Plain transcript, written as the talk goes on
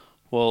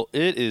Well,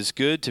 it is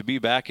good to be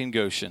back in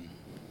Goshen.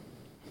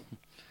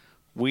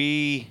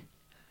 We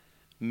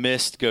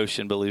missed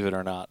Goshen, believe it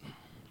or not.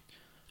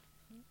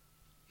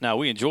 Now,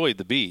 we enjoyed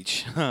the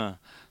beach,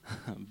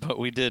 but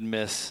we did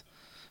miss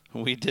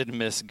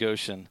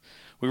Goshen.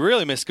 We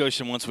really missed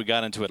Goshen once we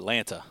got into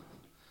Atlanta,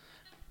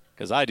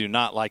 because I do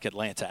not like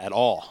Atlanta at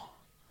all.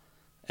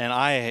 And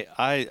I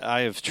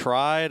have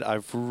tried.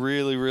 I've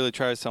really, really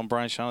tried. I was telling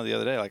Brian Shauna the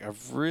other day, like,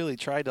 I've really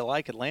tried to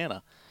like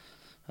Atlanta.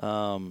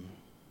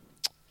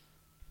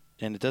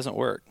 And it doesn't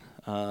work.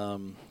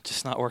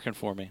 Just not working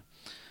for me.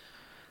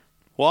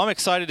 Well, I'm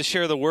excited to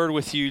share the word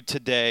with you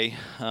today.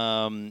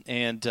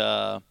 And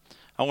I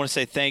want to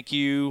say thank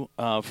you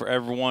for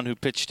everyone who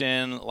pitched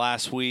in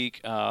last week.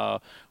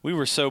 We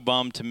were so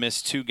bummed to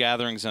miss 2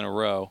 gatherings in a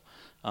row.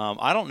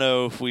 I don't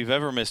know if we've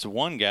ever missed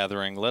 1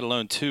 gathering, let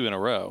alone 2 in a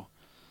row.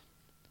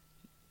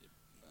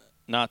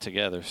 Not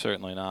together,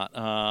 certainly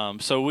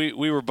not. So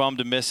we were bummed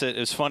to miss it. It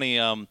was funny.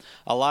 A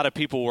lot of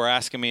people were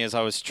asking me as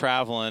I was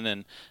traveling,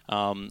 and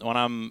when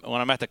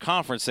I'm at the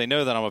conference, they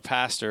know that I'm a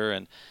pastor,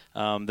 and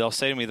they'll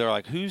say to me, they're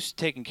like, "Who's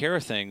taking care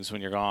of things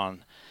when you're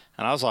gone?"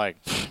 And I was like,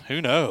 "Who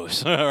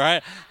knows?"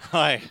 Right?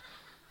 Like,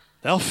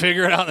 they'll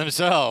figure it out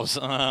themselves.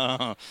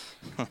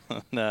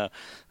 No.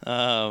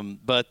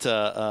 But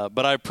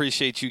I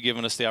appreciate you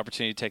giving us the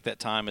opportunity to take that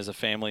time as a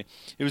family.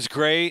 It was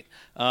great.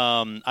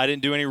 I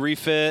didn't do any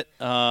refit.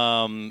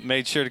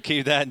 Made sure to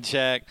keep that in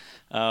check.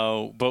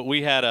 But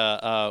we had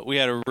a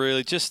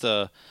really just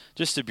a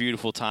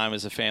beautiful time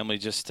as a family,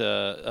 just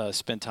to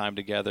spend time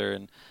together,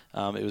 and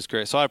it was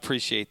great. So I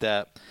appreciate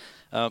that.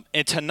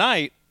 And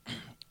tonight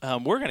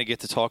we're going to get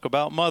to talk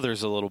about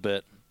mothers a little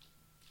bit.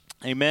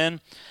 Amen.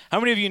 How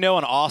many of you know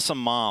an awesome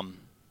mom?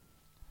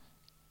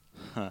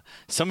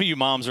 Some of you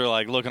moms are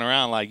like looking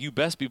around like, you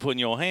best be putting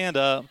your hand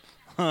up.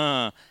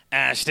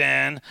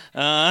 Ashton.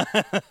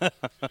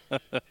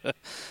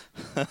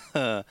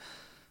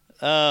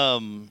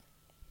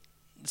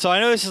 So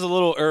I know this is a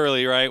little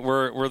early, right?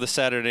 We're the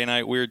Saturday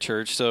Night Weird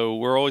Church, so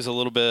we're always a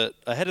little bit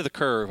ahead of the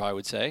curve, I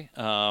would say.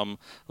 A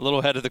little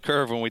ahead of the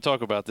curve when we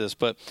talk about this.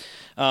 But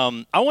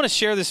I want to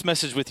share this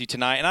message with you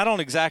tonight, and I don't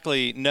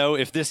exactly know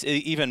if this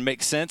even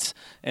makes sense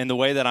in the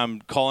way that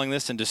I'm calling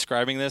this and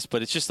describing this,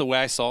 but it's just the way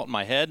I saw it in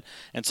my head,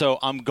 and so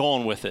I'm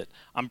going with it.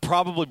 I'm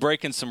probably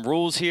breaking some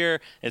rules here.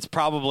 It's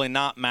probably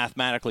not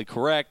mathematically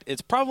correct.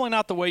 It's probably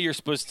not the way you're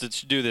supposed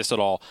to do this at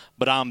all,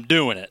 but I'm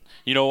doing it.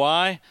 You know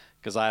why?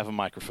 Because I have a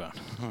microphone.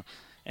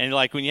 And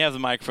like when you have the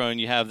microphone,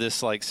 you have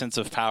this like sense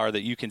of power that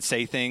you can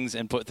say things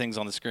and put things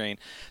on the screen.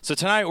 So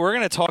tonight we're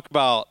going to talk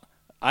about,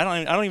 I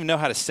don't even know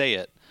how to say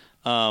it.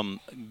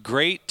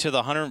 Great to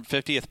the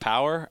 150th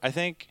power, I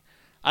think.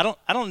 I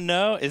don't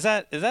know.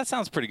 That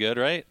sounds pretty good,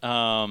 right?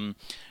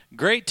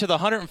 Great to the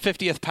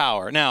 150th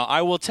power. Now,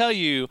 I will tell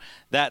you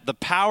that the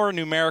power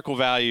numerical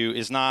value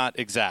is not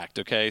exact,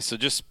 okay? So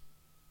just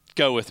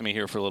go with me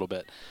here for a little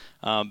bit.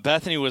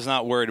 Bethany was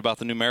not worried about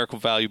the numerical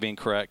value being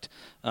correct,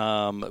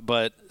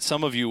 but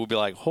some of you will be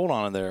like, hold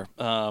on there.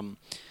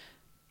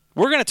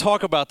 We're going to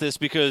talk about this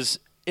because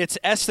it's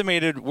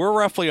estimated we're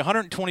roughly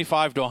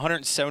 125 to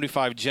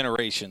 175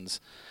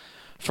 generations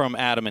from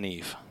Adam and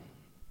Eve.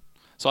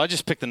 So I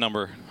just picked the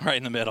number right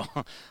in the middle.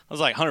 I was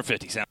like,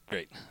 150 sounds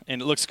great,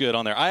 and it looks good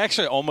on there. I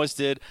actually almost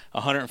did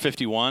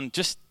 151,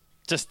 just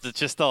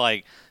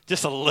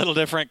a little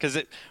different, because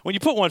when you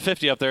put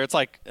 150 up there, it's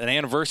like an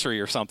anniversary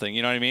or something.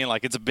 You know what I mean?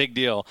 Like, it's a big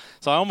deal.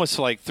 So I almost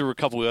threw a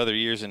couple of other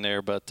years in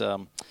there, but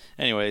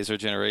anyways, or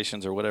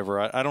generations or whatever.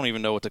 I don't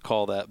even know what to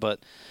call that. But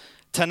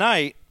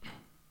tonight,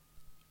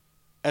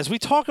 as we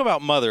talk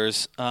about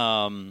mothers,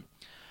 I'm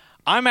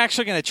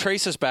actually going to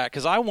trace us back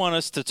because I want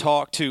us to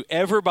talk to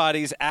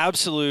everybody's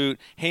absolute,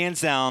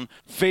 hands down,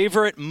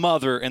 favorite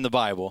mother in the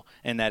Bible,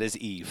 and that is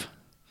Eve.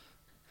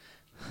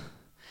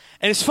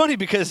 And it's funny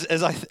because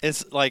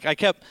I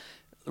kept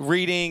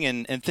reading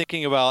and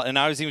thinking about, and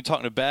I was even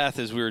talking to Beth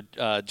as we were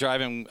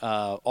driving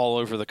all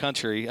over the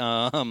country,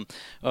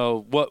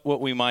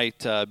 what we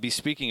might be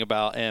speaking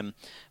about. And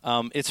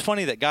it's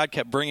funny that God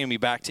kept bringing me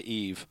back to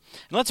Eve.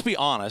 And let's be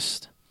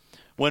honest,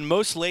 when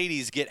most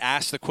ladies get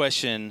asked the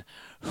question,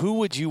 who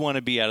would you want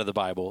to be out of the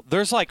Bible?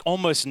 There's like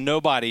almost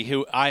nobody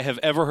who I have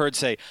ever heard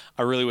say,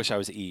 I really wish I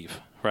was Eve.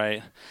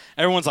 Right?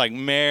 Everyone's like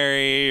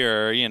Mary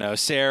or,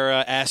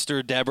 Sarah,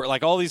 Esther, Deborah,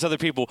 like all these other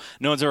people.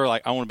 No one's ever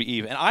like, I want to be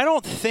Eve. And I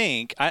don't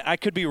think, I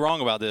could be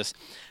wrong about this,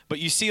 but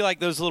you see like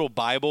those little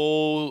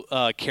Bible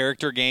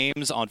character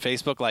games on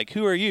Facebook, like,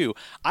 who are you?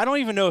 I don't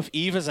even know if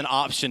Eve is an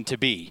option to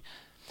be,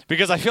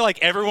 because I feel like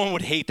everyone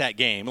would hate that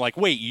game. Like,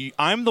 wait,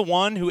 I'm the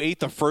one who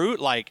ate the fruit?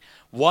 Like,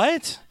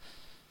 what?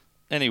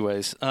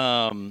 Anyways,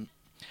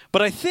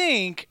 but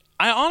I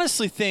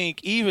honestly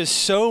think Eve is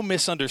so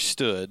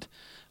misunderstood.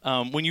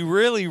 When you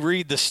really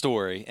read the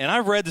story, and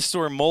I've read the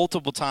story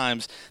multiple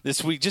times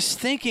this week, just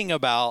thinking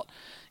about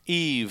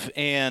Eve,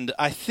 and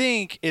I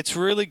think it's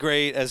really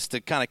great as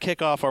to kind of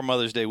kick off our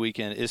Mother's Day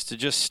weekend is to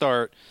just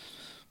start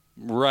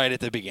right at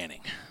the beginning.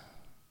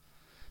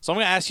 So I'm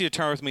going to ask you to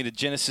turn with me to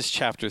Genesis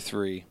chapter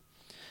 3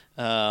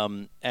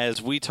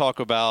 as we talk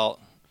about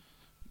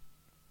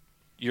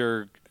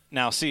your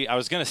Now, see, I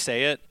was going to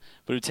say it,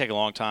 but it would take a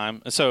long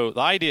time. And so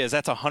the idea is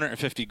that's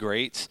 150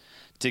 greats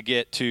to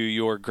get to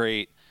your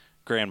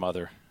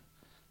great-grandmother.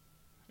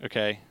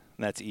 Okay?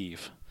 And that's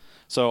Eve.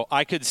 So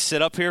I could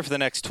sit up here for the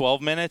next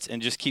 12 minutes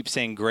and just keep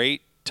saying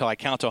great till I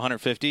count to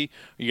 150.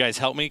 You guys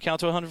help me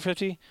count to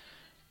 150?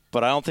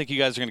 But I don't think you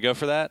guys are going to go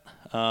for that.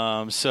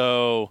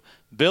 So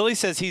Billy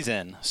says he's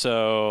in.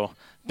 So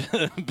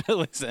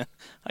Billy's in.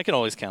 I can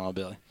always count on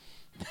Billy.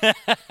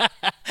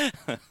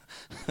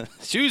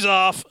 Shoes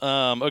off.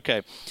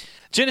 Okay.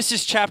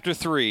 Genesis chapter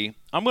 3.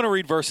 I'm going to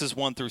read verses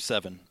 1 through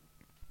 7.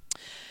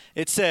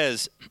 It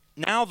says,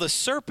 "Now the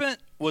serpent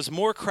was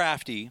more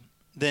crafty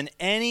than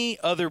any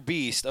other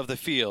beast of the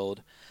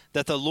field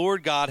that the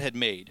Lord God had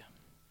made.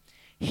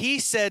 He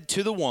said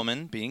to the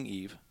woman," being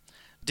Eve,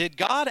 "Did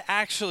God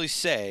actually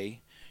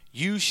say,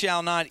 'You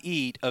shall not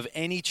eat of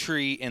any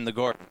tree in the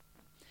garden?'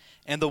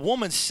 And the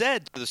woman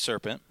said to the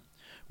serpent,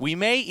 'We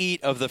may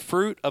eat of the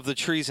fruit of the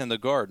trees in the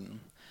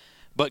garden.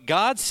 But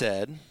God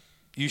said,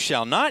 You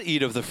shall not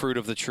eat of the fruit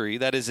of the tree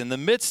that is in the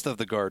midst of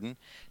the garden,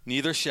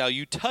 neither shall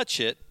you touch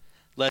it,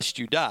 lest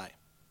you die.'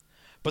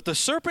 But the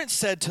serpent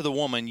said to the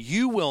woman,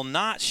 'You will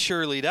not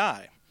surely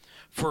die.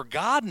 For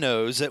God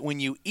knows that when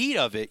you eat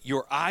of it,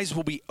 your eyes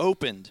will be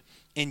opened,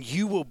 and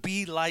you will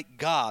be like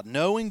God,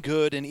 knowing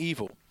good and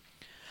evil.'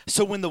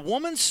 So when the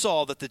woman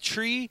saw that the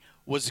tree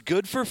was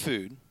good for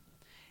food,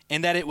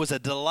 and that it was a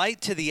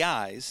delight to the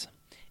eyes,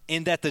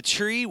 and that the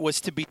tree was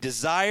to be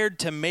desired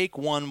to make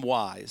one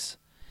wise,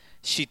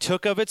 she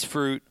took of its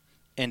fruit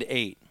and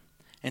ate.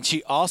 And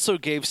she also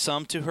gave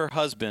some to her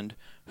husband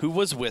who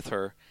was with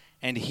her,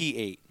 and he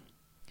ate.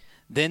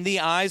 Then the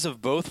eyes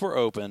of both were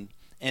opened,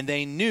 and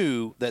they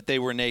knew that they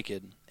were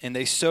naked. And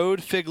they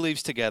sewed fig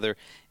leaves together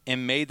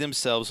and made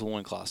themselves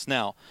loincloths."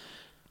 Now,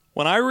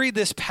 when I read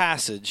this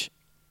passage,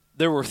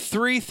 there were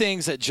three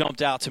things that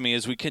jumped out to me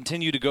as we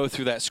continue to go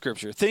through that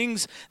scripture.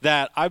 Things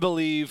that I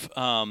believe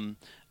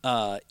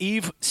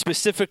Eve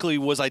specifically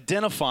was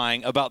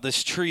identifying about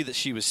this tree that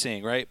she was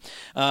seeing, right?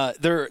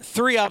 There are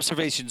three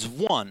observations.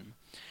 One,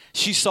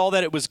 she saw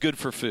that it was good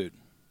for food,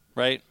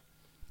 right?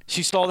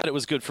 She saw that it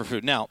was good for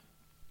food. Now,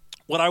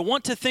 what I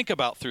want to think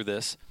about through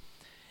this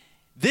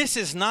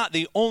is not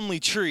the only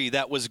tree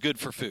that was good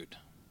for food,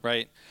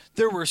 right?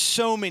 There were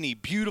so many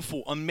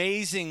beautiful,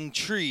 amazing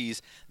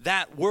trees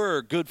that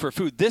were good for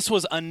food. This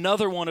was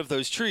another one of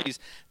those trees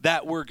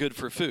that were good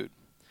for food.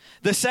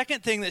 The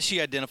second thing that she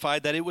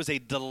identified, that it was a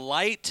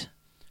delight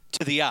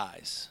to the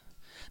eyes.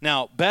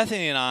 Now,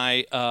 Bethany and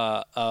I,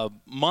 a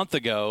month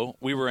ago,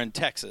 we were in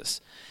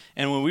Texas.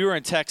 And when we were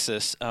in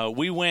Texas,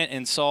 we went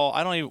and saw,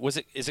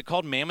 is it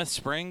called Mammoth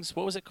Springs?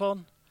 What was it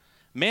called?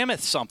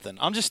 Mammoth something.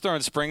 I'm just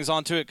throwing springs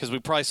onto it because we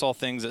probably saw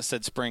things that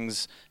said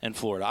springs in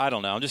Florida. I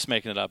don't know. I'm just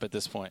making it up at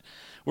this point.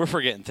 We're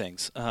forgetting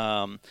things.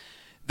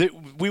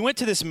 We went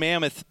to this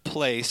Mammoth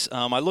place.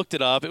 I looked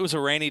it up. It was a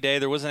rainy day.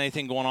 There wasn't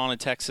anything going on in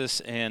Texas.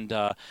 And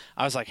I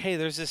was like, hey,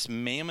 there's this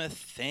Mammoth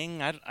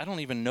thing. I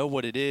don't even know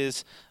what it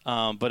is,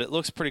 but it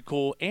looks pretty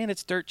cool, and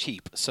it's dirt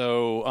cheap.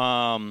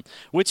 So,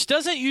 which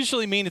doesn't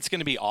usually mean it's going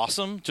to be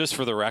awesome, just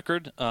for the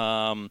record.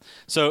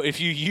 So if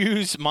you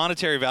use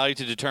monetary value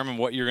to determine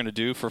what you're going to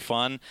do for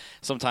fun,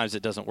 sometimes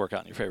it doesn't work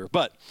out in your favor.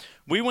 But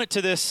we went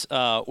to this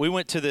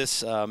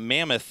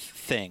Mammoth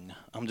thing.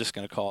 I'm just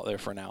going to call it there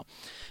for now.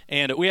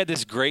 And we had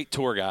this great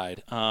tour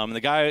guide.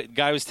 The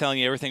guy was telling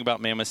you everything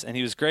about mammoths, and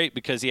he was great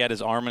because he had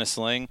his arm in a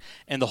sling.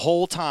 And the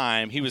whole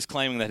time, he was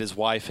claiming that his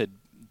wife had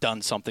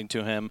done something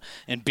to him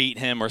and beat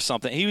him or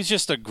something. He was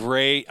just a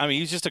great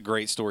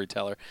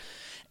storyteller.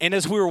 And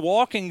as we were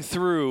walking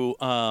through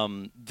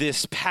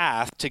this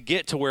path to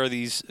get to where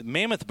these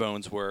mammoth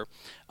bones were,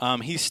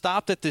 he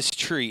stopped at this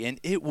tree, and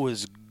it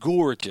was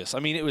gorgeous. I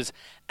mean, it was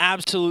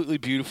absolutely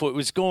beautiful. It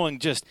was going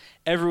just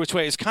every which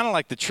way. It's kind of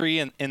like the tree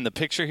in the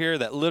picture here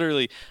that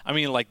literally, I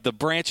mean, like the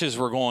branches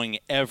were going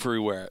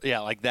everywhere.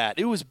 Yeah, like that.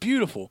 It was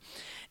beautiful.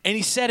 And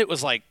he said it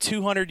was like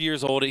 200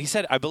 years old.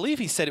 I believe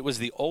he said it was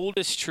the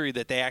oldest tree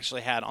that they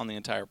actually had on the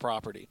entire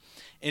property.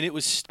 And it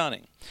was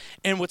stunning.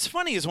 And what's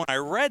funny is when I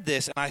read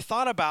this and I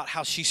thought about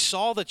how she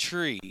saw the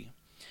tree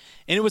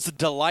and it was a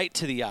delight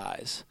to the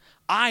eyes,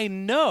 I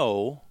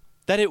know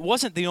that it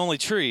wasn't the only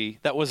tree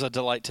that was a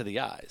delight to the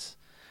eyes.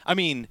 I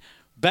mean,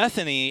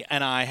 Bethany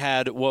and I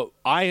had what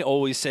I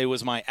always say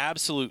was my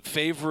absolute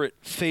favorite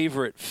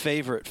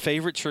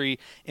tree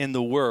in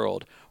the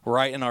world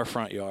right in our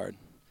front yard.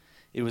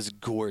 It was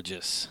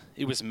gorgeous.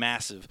 It was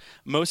massive.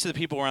 Most of the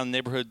people around the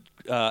neighborhood,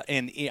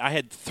 and I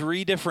had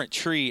 3 different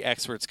tree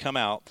experts come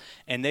out,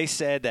 and they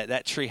said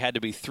that tree had to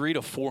be 300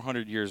 to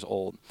 400 years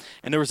old.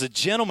 And there was a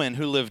gentleman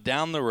who lived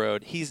down the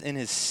road. He's in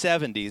his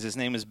 70s. His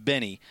name is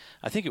Benny.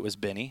 I think it was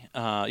Benny.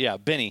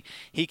 Benny.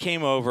 He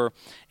came over,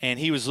 and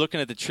he was looking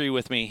at the tree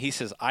with me. He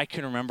says, I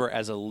can remember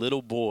as a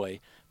little boy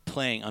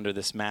playing under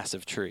this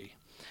massive tree.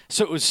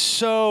 So it was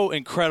so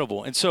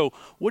incredible. And so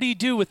what do you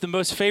do with the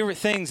most favorite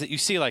things that you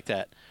see like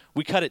that?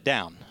 We cut it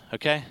down,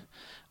 okay?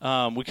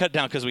 We cut it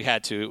down because we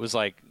had to. It was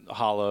like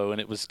hollow, and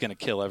it was going to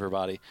kill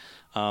everybody.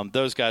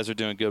 Those guys are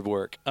doing good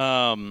work.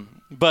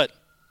 But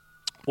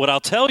what I'll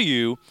tell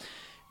you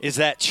is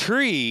that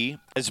tree,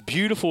 as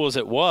beautiful as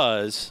it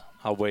was,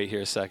 I'll wait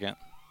here a second.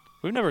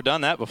 We've never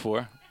done that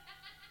before.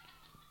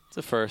 It's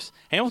a first.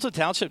 Hamilton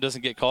Township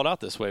doesn't get called out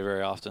this way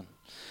very often.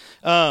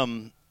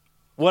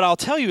 What I'll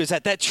tell you is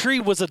that tree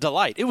was a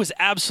delight. It was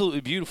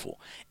absolutely beautiful.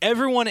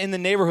 Everyone in the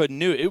neighborhood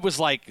knew it. It was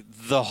like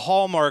the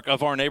hallmark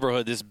of our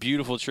neighborhood, this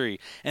beautiful tree.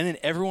 And then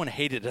everyone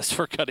hated us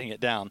for cutting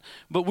it down.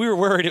 But we were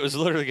worried it was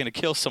literally going to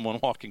kill someone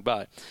walking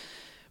by.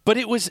 But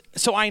it was,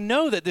 so I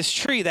know that this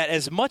tree, that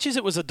as much as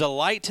it was a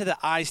delight to the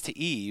eyes to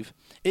Eve,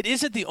 it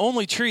isn't the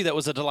only tree that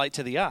was a delight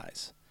to the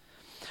eyes.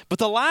 But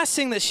the last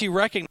thing that she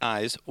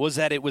recognized was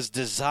that it was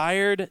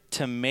desired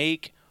to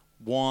make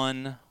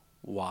one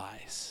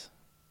wise.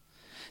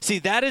 See,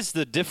 that is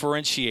the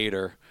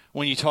differentiator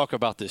when you talk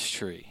about this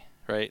tree,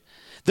 right?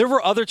 There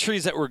were other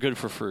trees that were good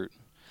for fruit.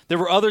 There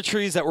were other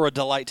trees that were a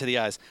delight to the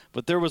eyes.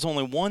 But there was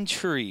only one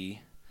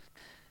tree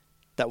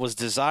that was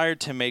desired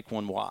to make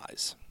one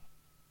wise.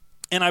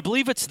 And I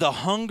believe it's the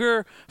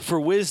hunger for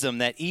wisdom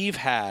that Eve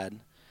had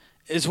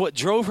is what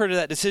drove her to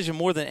that decision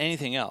more than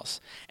anything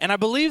else. And I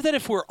believe that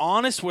if we're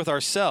honest with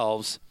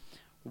ourselves,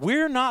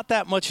 we're not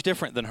that much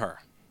different than her.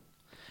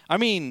 I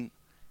mean,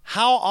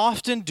 how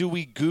often do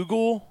we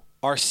Google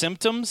our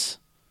symptoms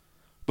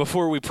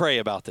before we pray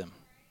about them?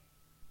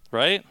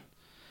 Right?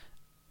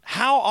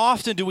 How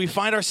often do we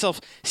find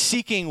ourselves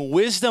seeking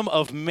wisdom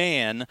of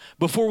man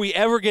before we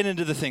ever get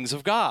into the things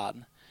of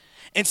God?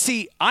 And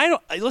see,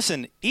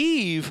 listen,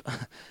 Eve,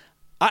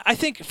 I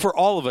think for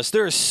all of us,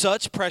 there is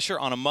such pressure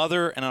on a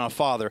mother and on a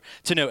father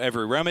to know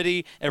every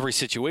remedy, every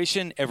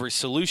situation, every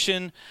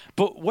solution.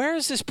 But where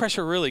is this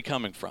pressure really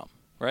coming from,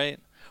 right?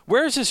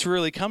 Where is this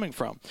really coming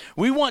from?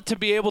 We want to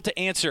be able to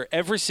answer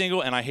every single,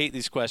 and I hate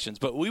these questions,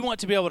 but we want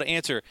to be able to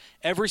answer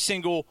every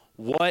single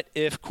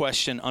what-if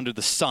question under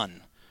the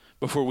sun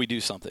before we do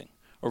something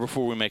or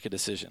before we make a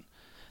decision.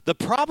 The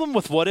problem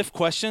with what-if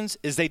questions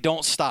is they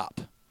don't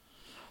stop.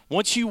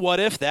 Once you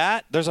what-if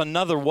that, there's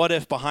another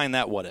what-if behind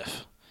that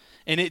what-if.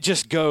 And it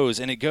just goes,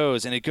 and it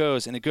goes, and it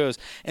goes, and it goes.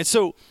 And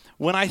so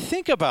when I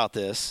think about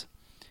this,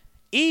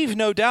 Eve,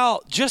 no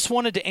doubt, just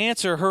wanted to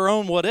answer her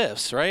own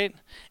what-ifs, right?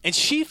 And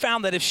she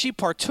found that if she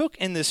partook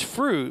in this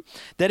fruit,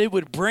 that it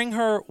would bring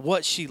her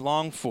what she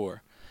longed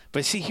for.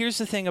 But see, here's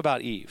the thing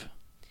about Eve.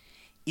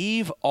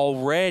 Eve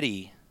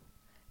already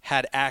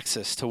had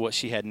access to what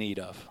she had need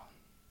of.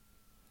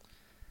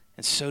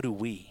 And so do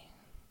we.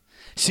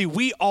 See,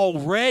 we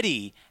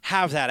already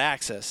have that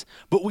access,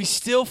 but we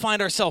still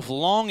find ourselves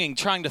longing,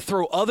 trying to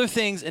throw other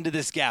things into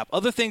this gap,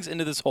 other things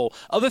into this hole,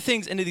 other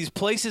things into these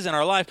places in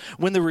our life,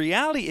 when the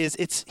reality is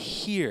it's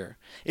here.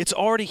 It's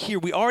already here.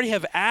 We already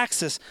have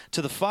access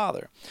to the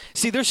Father.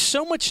 See, there's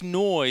so much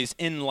noise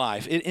in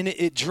life, and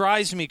it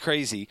drives me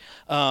crazy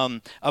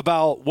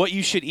about what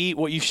you should eat,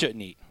 what you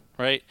shouldn't eat,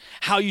 right?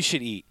 How you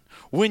should eat,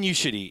 when you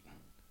should eat.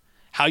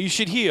 How you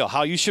should heal,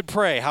 how you should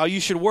pray, how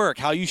you should work,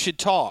 how you should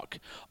talk.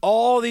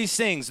 All these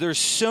things. There's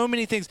so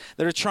many things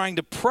that are trying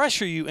to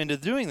pressure you into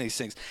doing these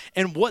things.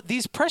 And what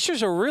these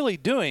pressures are really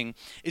doing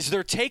is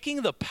they're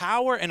taking the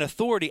power and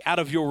authority out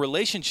of your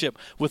relationship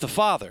with the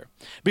Father.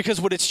 Because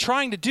what it's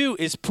trying to do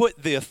is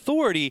put the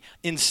authority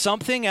in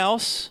something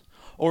else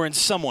or in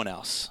someone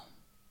else.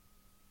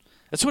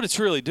 That's what it's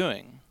really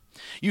doing.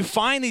 You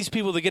find these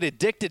people that get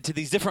addicted to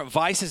these different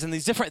vices and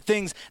these different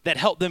things that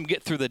help them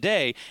get through the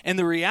day. And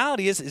the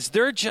reality is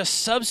they're just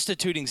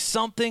substituting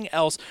something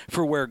else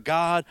for where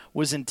God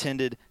was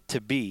intended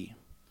to be.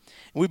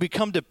 We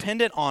become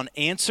dependent on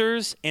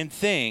answers and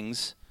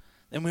things,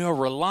 and we are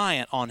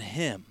reliant on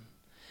Him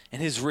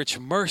and His rich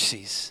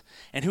mercies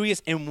and who He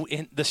is.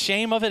 And the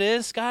shame of it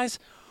is, guys,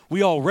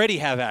 we already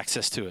have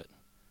access to it.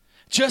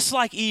 Just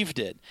like Eve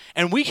did.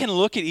 And we can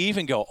look at Eve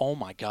and go, oh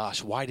my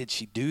gosh, why did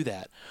she do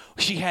that?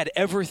 She had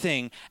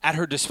everything at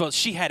her disposal.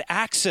 She had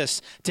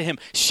access to Him.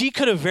 She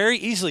could have very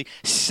easily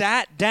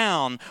sat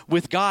down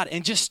with God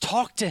and just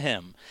talked to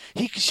Him.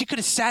 She could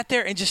have sat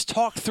there and just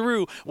talked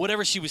through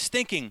whatever she was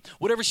thinking,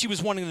 whatever she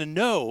was wanting to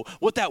know,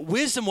 what that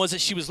wisdom was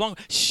that she was longing.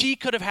 She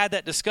could have had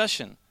that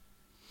discussion.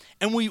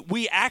 And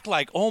we act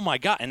like, oh my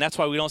God. And that's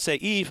why we don't say,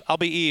 Eve, I'll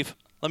be Eve.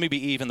 Let me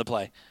be Eve in the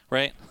play,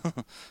 right?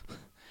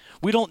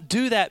 We don't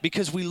do that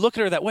because we look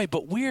at her that way,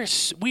 but we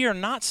are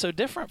not so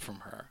different from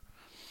her.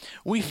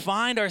 We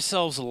find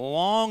ourselves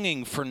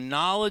longing for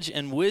knowledge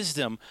and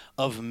wisdom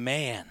of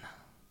man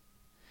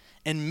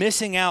and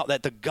missing out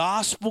that the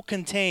gospel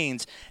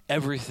contains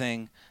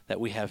everything that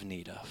we have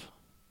need of.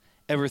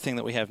 Everything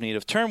that we have need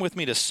of. Turn with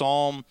me to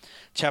Psalm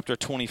chapter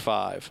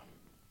 25.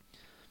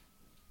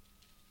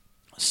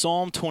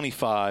 Psalm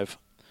 25.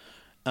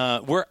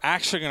 We're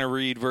actually going to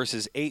read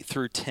verses 8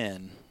 through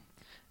 10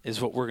 is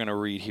what we're going to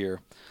read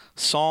here.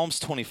 Psalms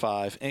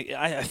 25.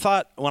 I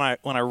thought when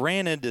I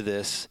ran into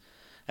this,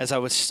 as I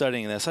was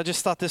studying this, I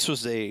just thought this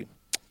was a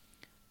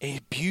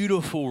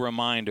beautiful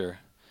reminder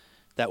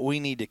that we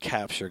need to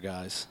capture,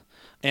 guys.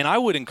 And I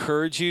would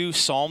encourage you,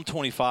 Psalm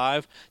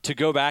 25, to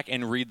go back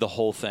and read the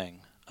whole thing.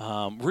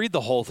 Read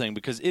the whole thing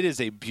because it is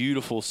a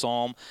beautiful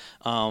psalm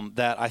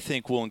that I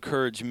think will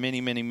encourage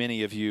many, many,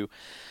 many of you.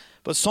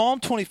 But Psalm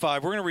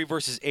 25, we're going to read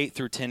verses 8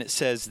 through 10. It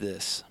says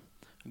this: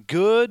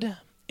 Good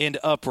and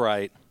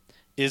upright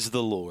is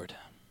the Lord.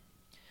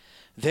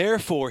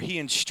 Therefore, he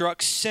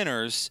instructs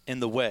sinners in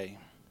the way.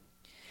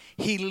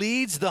 He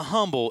leads the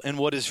humble in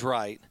what is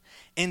right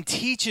and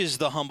teaches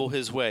the humble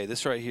his way.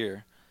 This right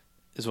here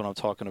is what I'm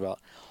talking about.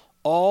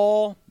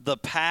 All the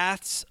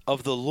paths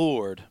of the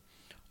Lord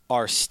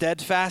are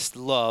steadfast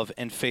love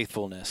and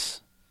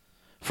faithfulness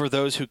for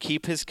those who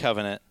keep his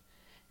covenant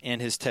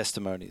and his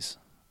testimonies.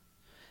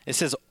 It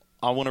says,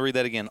 I want to read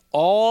that again.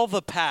 All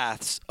the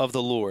paths of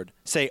the Lord,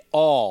 say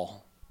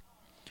all.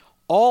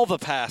 All the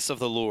paths of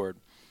the Lord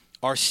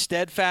are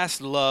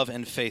steadfast love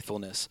and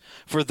faithfulness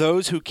for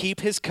those who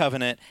keep his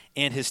covenant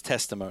and his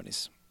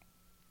testimonies.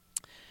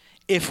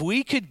 If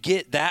we could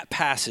get that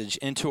passage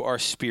into our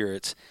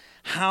spirits,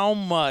 how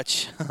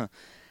much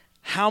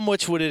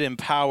would it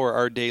empower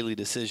our daily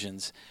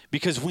decisions?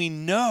 Because we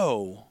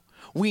know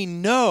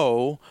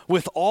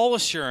with all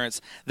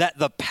assurance that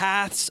the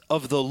paths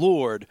of the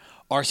Lord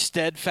are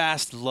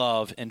steadfast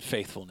love and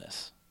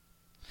faithfulness.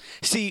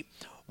 See,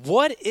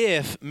 what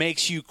if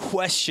makes you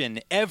question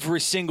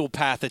every single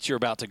path that you're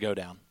about to go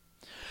down?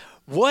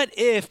 What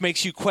if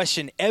makes you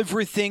question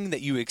everything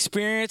that you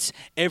experience,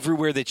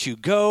 everywhere that you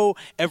go,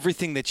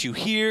 everything that you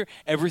hear,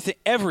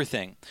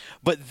 everything.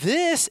 But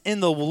this in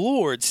the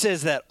Lord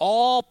says that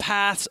all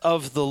paths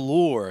of the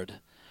Lord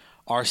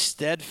are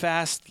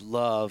steadfast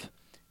love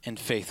and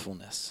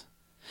faithfulness.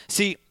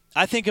 See,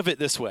 I think of it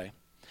this way.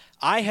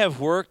 I have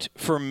worked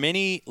for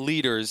many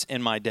leaders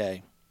in my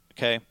day,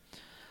 okay?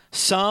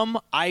 Some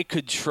I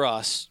could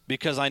trust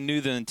because I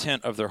knew the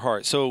intent of their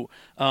heart. So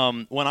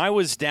when I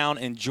was down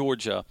in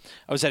Georgia,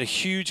 I was at a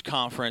huge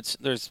conference.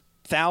 There's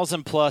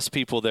 1,000+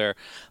 people there,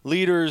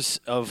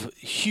 leaders of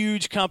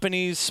huge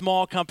companies,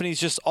 small companies,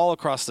 just all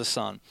across the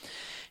sun.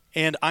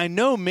 And I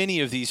know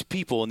many of these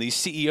people and these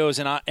CEOs,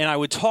 and I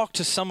would talk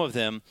to some of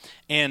them,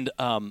 and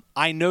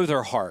I know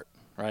their heart,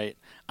 right?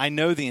 I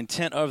know the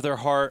intent of their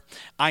heart.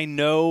 I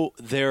know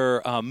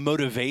their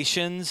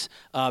motivations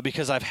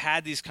because I've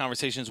had these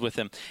conversations with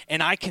them,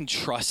 and I can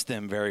trust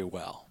them very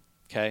well,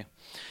 okay?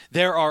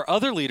 There are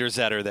other leaders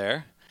that are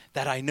there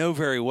that I know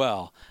very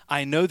well.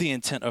 I know the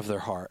intent of their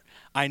heart.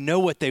 I know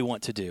what they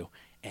want to do,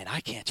 and I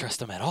can't trust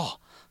them at all,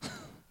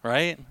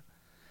 right?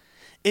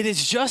 It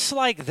is just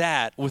like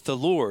that with the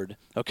Lord,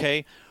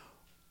 okay?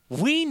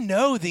 We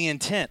know the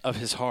intent of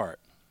his heart.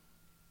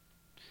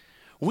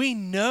 We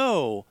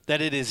know that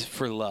it is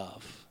for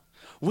love.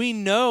 We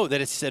know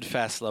that it's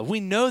steadfast love. We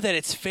know that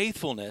it's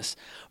faithfulness,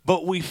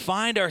 but we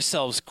find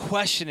ourselves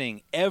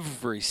questioning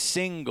every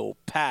single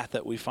path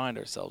that we find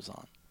ourselves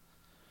on.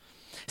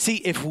 See,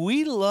 if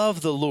we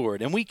love the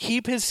Lord and we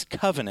keep his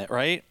covenant,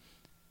 right,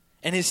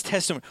 and his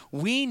testimony,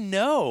 we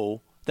know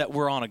that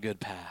we're on a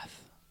good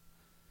path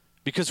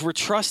because we're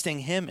trusting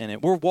him in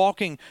it. We're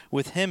walking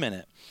with him in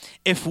it.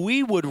 If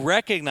we would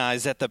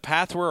recognize that the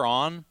path we're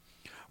on,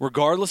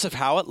 regardless of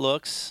how it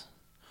looks,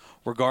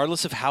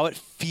 regardless of how it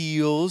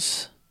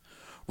feels,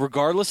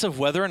 regardless of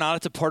whether or not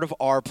it's a part of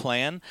our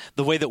plan,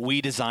 the way that we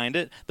designed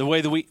it, the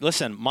way that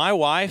listen, my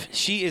wife,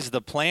 she is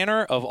the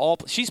planner of all,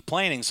 she's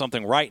planning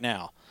something right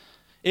now.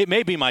 It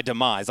may be my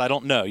demise. I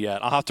don't know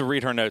yet. I'll have to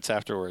read her notes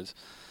afterwards.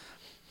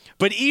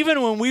 But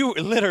even when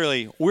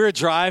we're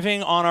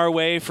driving on our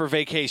way for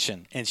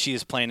vacation, and she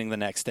is planning the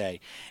next day.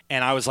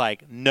 And I was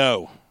like,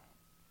 no,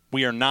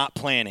 we are not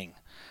planning.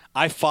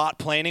 I fought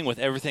planning with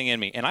everything in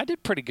me. And I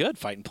did pretty good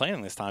fighting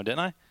planning this time, didn't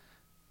I?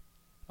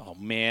 Oh,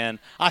 man.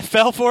 I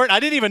fell for it. I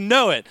didn't even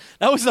know it.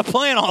 That was the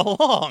plan all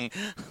along.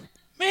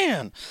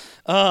 Man.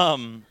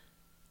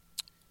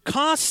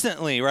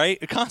 Constantly, right?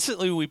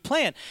 Constantly we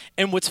plan.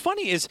 And what's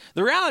funny is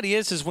the reality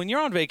is when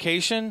you're on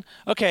vacation,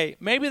 okay,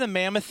 maybe the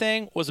Mammoth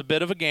thing was a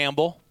bit of a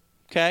gamble,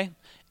 okay?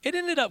 It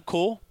ended up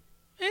cool.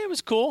 It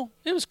was cool.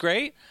 It was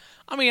great.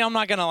 I mean, I'm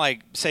not going to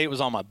say it was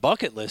on my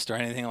bucket list or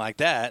anything like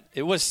that.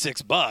 It was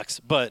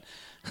 $6, but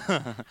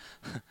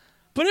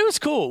but it was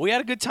cool. We had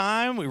a good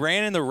time. We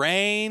ran in the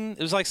rain.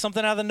 It was like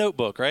something out of The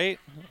Notebook, right?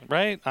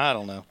 Right? I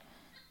don't know.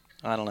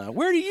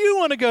 Where do you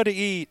want to go to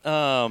eat?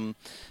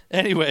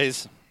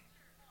 Anyways.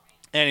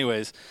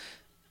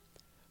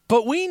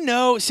 But we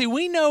know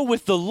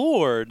with the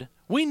Lord,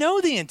 we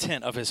know the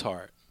intent of his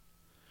heart.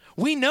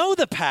 We know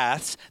the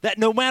paths that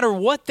no matter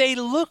what they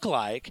look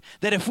like,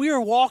 that if we are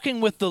walking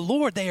with the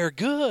Lord, they are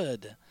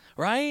good,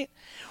 right?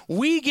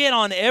 We get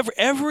on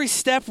every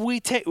step we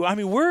take. I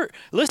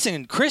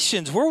mean,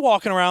 Christians, we're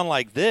walking around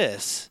like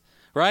this,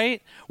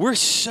 right? We're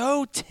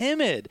so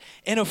timid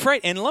and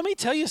afraid. And let me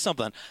tell you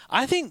something.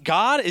 I think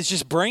God is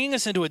just bringing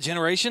us into a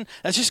generation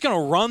that's just going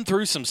to run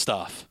through some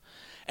stuff.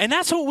 And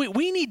that's what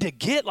we need to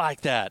get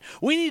like that.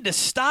 We need to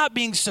stop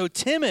being so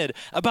timid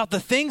about the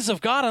things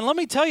of God. And let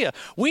me tell you,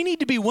 we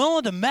need to be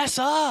willing to mess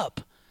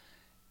up.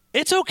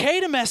 It's okay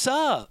to mess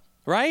up,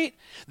 right?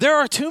 There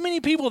are too many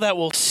people that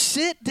will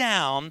sit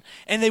down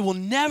and they will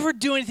never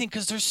do anything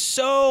because they're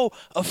so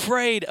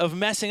afraid of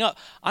messing up.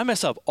 I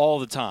mess up all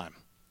the time.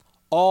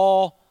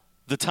 All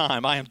the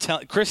time. I am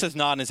telling. Chris is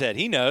nodding his head.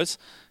 He knows.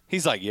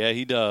 He's like, yeah,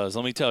 he does.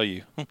 Let me tell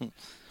you.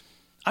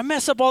 I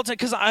mess up all the time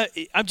because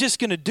I'm just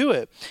going to do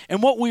it.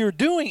 And what we were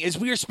doing is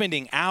we were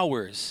spending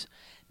hours,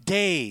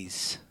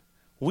 days,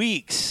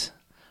 weeks,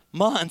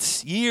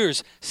 months,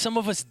 years, some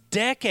of us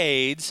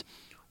decades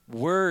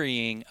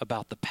worrying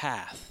about the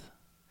path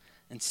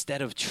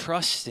instead of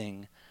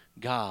trusting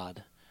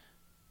God.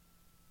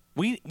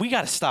 We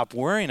got to stop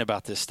worrying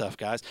about this stuff,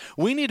 guys.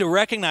 We need to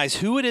recognize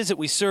who it is that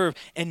we serve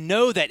and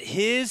know that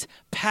his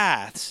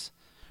paths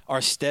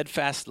are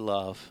steadfast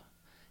love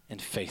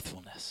and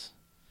faithfulness.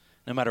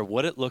 No matter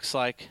what it looks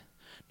like,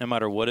 no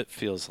matter what it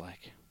feels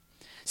like.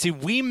 See,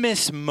 we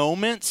miss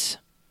moments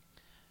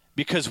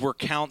because we're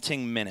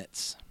counting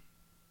minutes.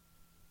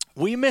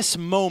 We miss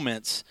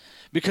moments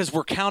because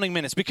we're counting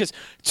minutes. Because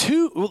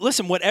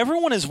listen, what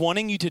everyone is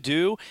wanting you to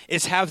do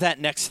is have that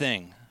next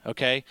thing,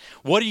 okay?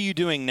 What are you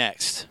doing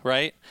next,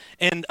 right?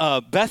 And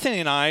Bethany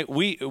and I,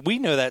 we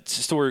know that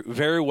story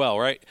very well,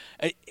 right?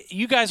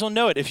 You guys will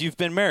know it if you've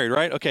been married,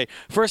 right? Okay,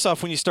 first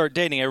off, when you start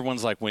dating,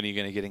 everyone's like, when are you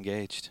going to get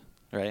engaged,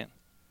 right?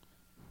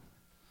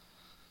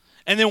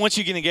 And then once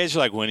you get engaged,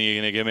 you're like, when are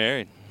you going to get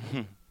married?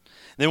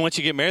 Then once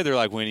you get married, they're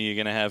like, when are you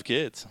going to have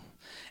kids?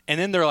 And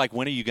then they're like,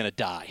 when are you going to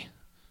die?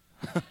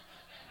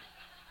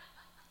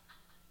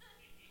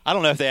 I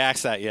don't know if they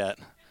asked that yet.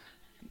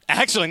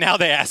 Actually, now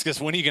they ask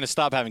us, when are you going to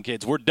stop having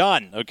kids? We're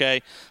done,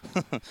 okay?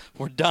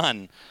 We're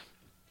done.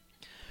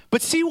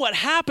 But see, what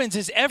happens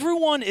is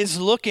everyone is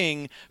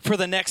looking for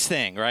the next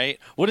thing, right?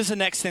 What is the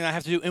next thing I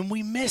have to do? And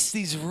we miss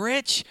these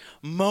rich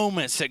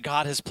moments that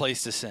God has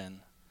placed us in,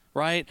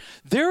 right?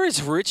 There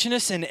is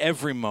richness in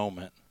every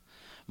moment.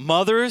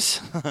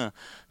 Mothers,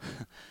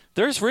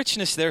 there's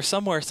richness there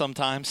somewhere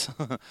sometimes.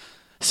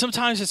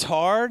 Sometimes it's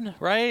hard,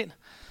 right?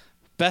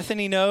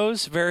 Bethany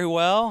knows very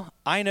well.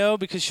 I know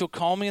because she'll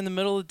call me in the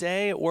middle of the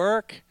day at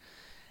work,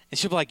 and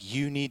she'll be like,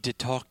 you need to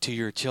talk to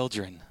your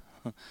children.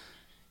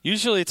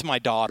 Usually it's my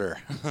daughter.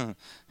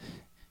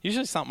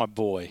 Usually it's not my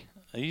boy.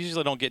 I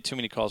usually don't get too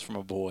many calls from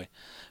a boy.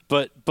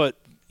 But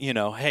you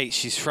know, hey,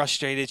 she's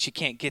frustrated. She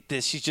can't get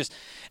this. She's just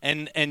 –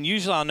 and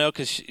usually I'll know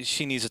because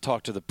she needs to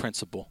talk to the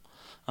principal.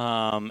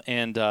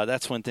 And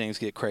that's when things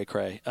get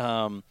cray-cray.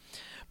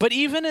 But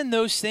even in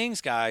those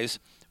things, guys,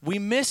 we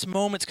miss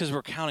moments because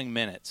we're counting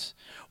minutes.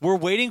 We're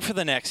waiting for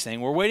the next thing.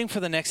 We're waiting for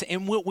the next thing.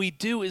 And what we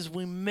do is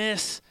we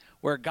miss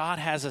where God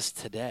has us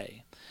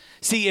today.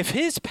 See, if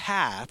his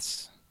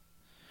paths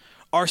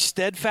are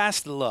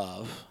steadfast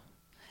love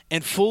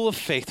and full of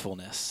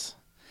faithfulness,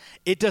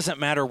 it doesn't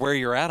matter where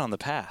you're at on the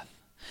path.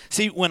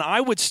 See, when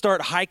I would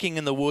start hiking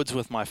in the woods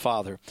with my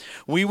father,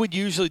 we would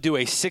usually do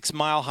a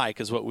 6-mile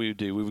hike is what we would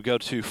do. We would go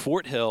to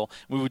Fort Hill.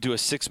 We would do a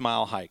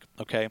 6-mile hike,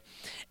 okay?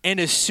 And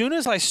as soon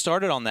as I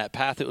started on that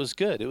path, it was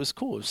good. It was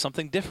cool. It was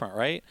something different,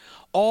 right?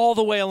 All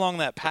the way along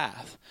that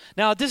path.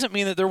 Now, it doesn't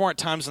mean that there weren't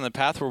times on the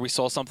path where we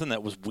saw something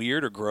that was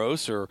weird or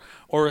gross or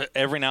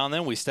every now and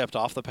then we stepped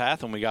off the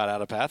path and we got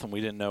out of path and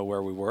we didn't know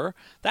where we were.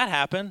 That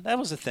happened. That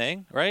was a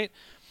thing, right?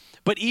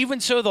 But even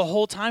so, the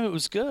whole time it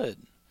was good.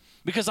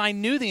 Because I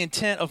knew the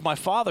intent of my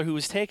father who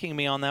was taking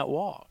me on that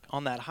walk,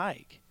 on that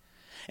hike.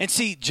 And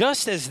see,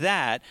 just as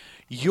that,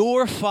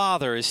 your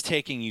father is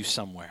taking you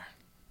somewhere.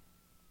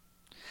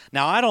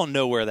 Now, I don't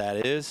know where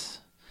that is.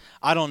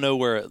 I don't know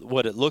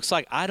what it looks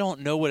like. I don't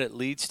know what it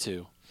leads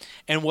to.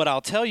 And what I'll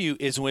tell you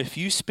is if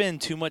you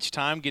spend too much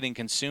time getting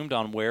consumed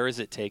on where is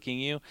it taking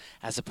you,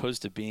 as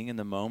opposed to being in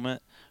the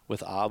moment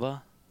with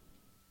Abba,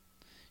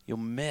 you'll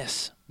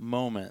miss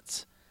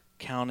moments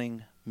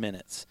counting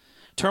minutes.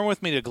 Turn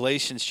with me to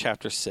Galatians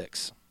chapter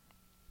 6.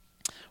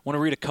 I want to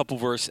read a couple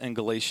verses in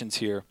Galatians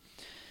here.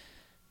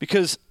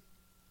 Because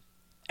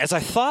as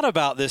I thought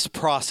about this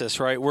process,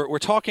 right, we're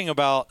talking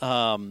about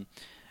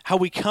how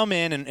we come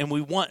in and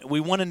we want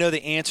to know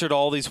the answer to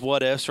all these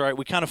what ifs, right?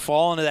 We kind of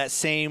fall into that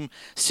same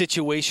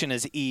situation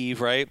as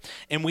Eve, right?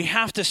 And we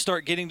have to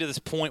start getting to this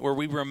point where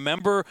we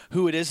remember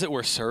who it is that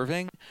we're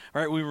serving,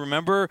 right? We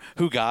remember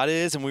who God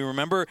is, and we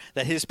remember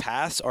that his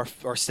paths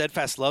are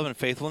steadfast love and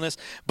faithfulness.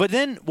 But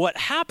then what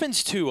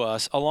happens to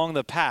us along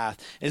the path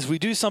is we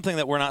do something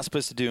that we're not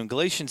supposed to do. And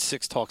Galatians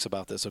 6 talks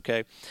about this,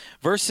 okay?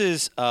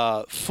 Verses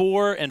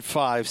 4 and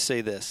 5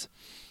 say this,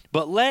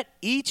 "But let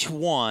each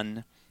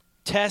one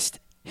test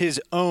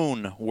his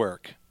own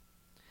work,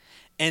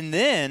 and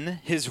then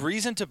his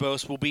reason to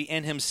boast will be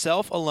in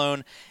himself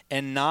alone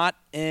and not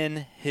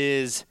in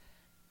his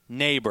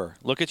neighbor."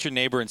 Look at your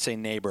neighbor and say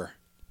neighbor.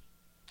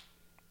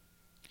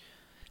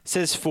 It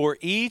says, "For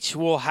each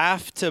will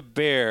have to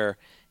bear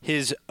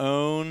his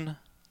own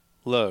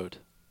load."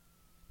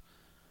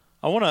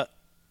 I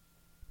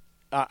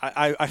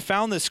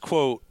found this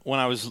quote when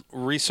I was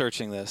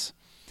researching this,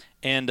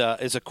 and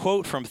it's a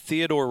quote from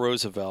Theodore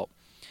Roosevelt,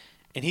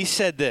 and he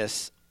said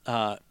this,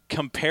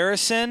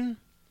 "Comparison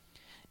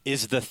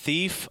is the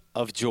thief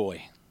of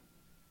joy."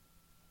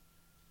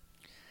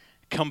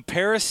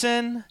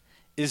 Comparison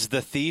is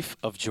the thief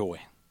of joy.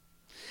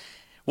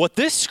 What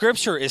this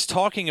scripture is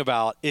talking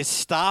about is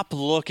stop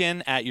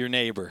looking at your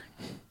neighbor.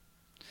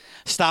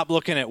 Stop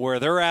looking at where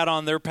they're at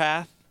on their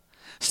path.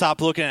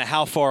 Stop looking at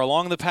how far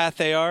along the path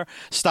they are.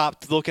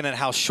 Stop looking at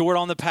how short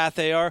on the path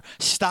they are.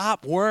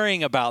 Stop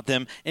worrying about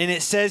them. And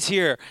it says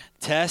here,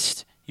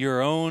 test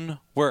your own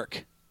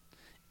work.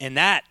 And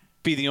that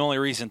be the only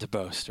reason to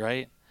boast,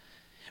 right?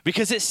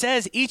 Because it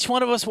says each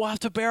one of us will have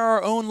to bear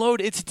our own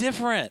load. It's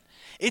different.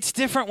 It's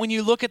different when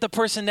you look at the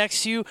person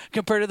next to you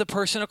compared to the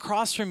person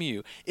across from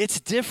you. It's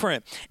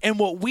different. And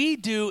what we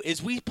do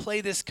is we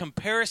play this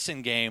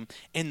comparison game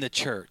in the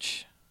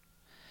church.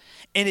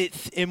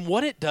 And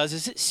what it does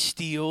is it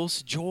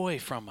steals joy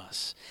from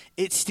us.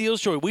 It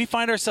steals joy. We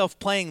find ourselves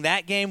playing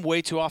that game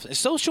way too often.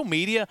 Social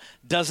media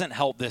doesn't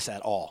help this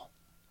at all,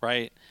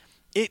 right?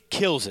 It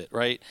kills it,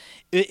 right?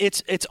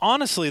 It's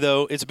honestly,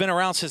 though, it's been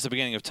around since the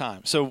beginning of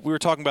time. So we were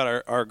talking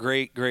about our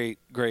great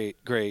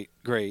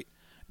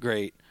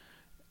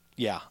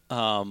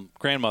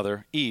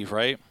grandmother, Eve,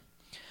 right?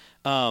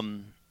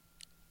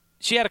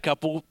 She had a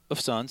couple of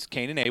sons,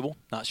 Cain and Abel.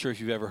 Not sure if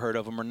you've ever heard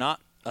of them or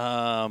not.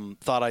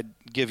 Thought I'd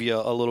give you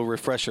a little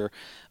refresher.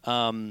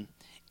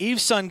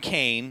 Eve's son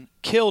Cain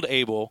killed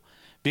Abel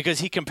because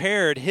he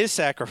compared his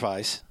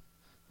sacrifice,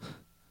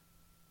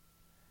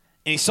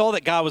 and he saw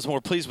that God was more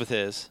pleased with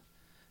his,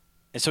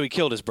 and so he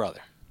killed his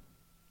brother.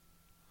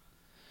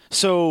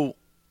 So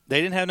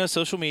they didn't have no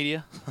social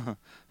media,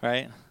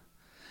 right?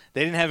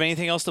 They didn't have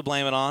anything else to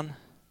blame it on.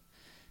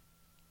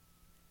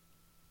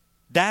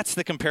 That's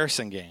the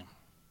comparison game.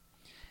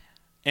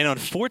 And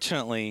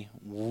unfortunately,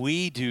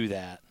 we do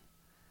that.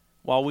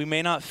 While we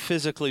may not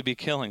physically be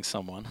killing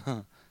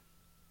someone,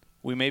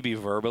 we may be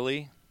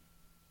verbally,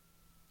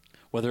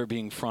 whether it be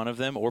in front of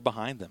them or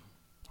behind them,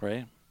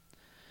 right?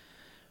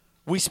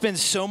 We spend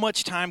so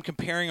much time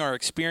comparing our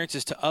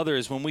experiences to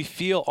others. When we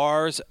feel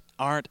ours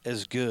aren't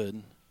as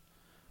good,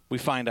 we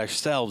find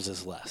ourselves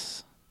as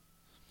less.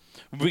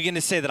 We begin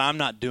to say that I'm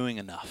not doing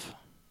enough,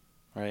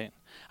 right?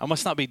 I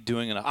must not be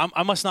doing enough.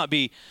 I must not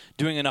be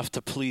doing enough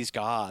to please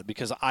God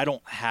because I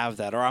don't have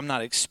that, or I'm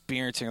not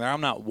experiencing that.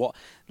 I'm not.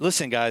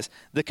 Listen, guys,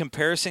 the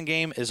comparison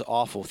game is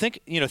awful.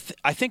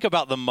 I think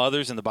about the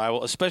mothers in the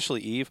Bible,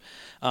 especially Eve.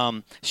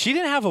 She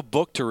didn't have a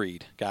book to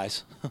read,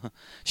 guys.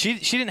 She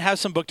didn't have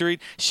some book to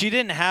read. She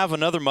didn't have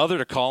another mother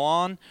to call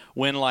on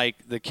when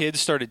the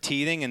kids started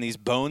teething and these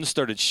bones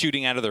started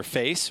shooting out of their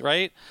face,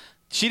 right?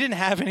 She didn't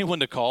have anyone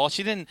to call.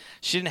 She didn't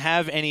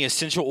have any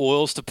essential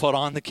oils to put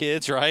on the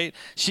kids, right?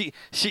 She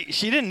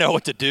didn't know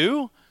what to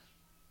do,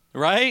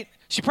 right?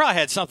 She probably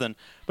had something,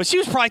 but she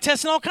was probably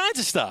testing all kinds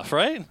of stuff,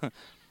 right?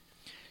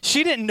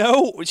 She didn't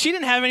know. She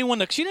didn't have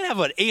anyone. She didn't have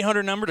an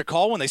 800 number to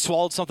call when they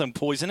swallowed something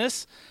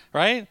poisonous,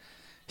 right?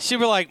 She'd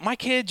be like, "My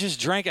kid just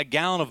drank a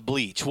gallon of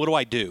bleach. What do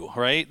I do?"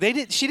 Right?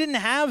 She didn't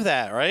have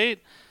that, right?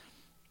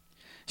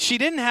 She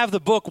didn't have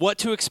the book "What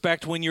to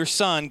Expect When Your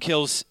Son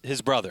Kills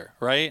His Brother,"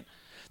 right?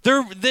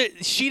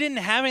 She didn't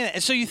have any of that.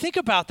 And so you think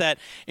about that,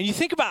 and you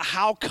think about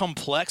how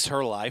complex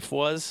her life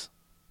was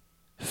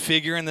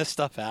figuring this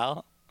stuff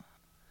out.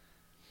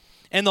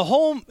 And the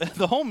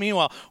whole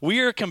meanwhile, we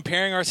are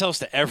comparing ourselves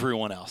to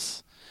everyone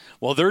else.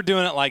 Well, they're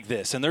doing it like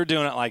this, and they're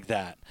doing it like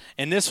that.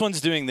 And this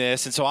one's doing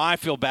this, and so I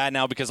feel bad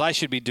now because I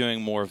should be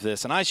doing more of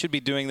this, and I should be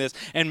doing this,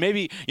 and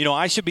maybe,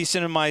 I should be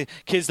sending my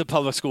kids to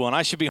public school, and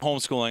I should be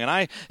homeschooling, and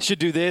I should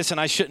do this,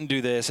 and I shouldn't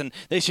do this, and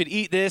they should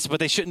eat this, but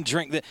they shouldn't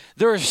drink this.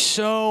 There's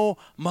so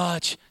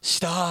much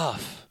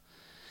stuff.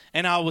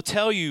 And I will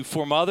tell you,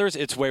 for mothers,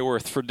 it's way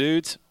worth. For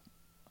dudes,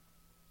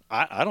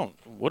 I don't,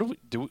 what do we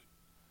do?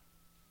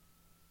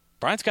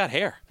 Brian's got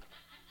hair.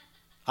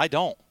 I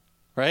don't,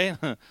 right?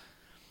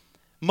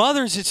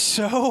 Mothers, it's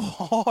so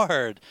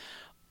hard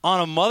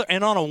on a mother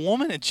and on a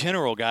woman in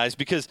general, guys,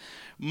 because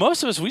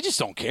most of us, we just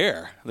don't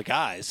care, the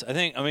guys.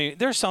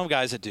 There's some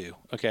guys that do,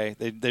 okay?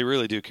 They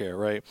really do care,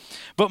 right?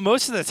 But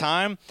most of the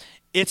time,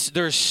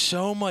 there's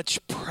so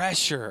much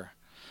pressure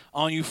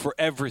on you for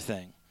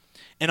everything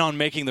and on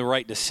making the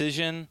right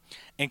decision.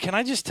 And can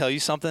I just tell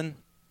you something?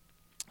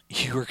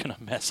 You are going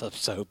to mess up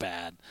so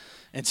bad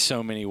in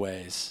so many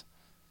ways.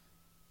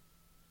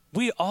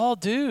 We all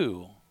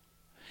do.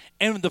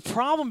 And the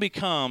problem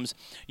becomes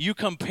you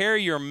compare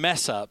your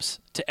mess-ups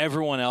to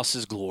everyone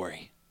else's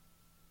glory.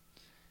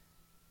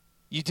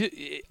 You do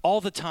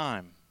all the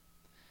time.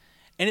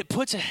 And it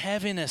puts a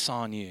heaviness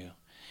on you.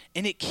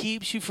 And it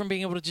keeps you from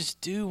being able to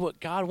just do what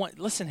God wants.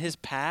 Listen, his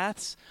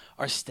paths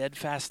are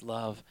steadfast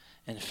love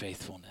and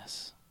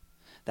faithfulness.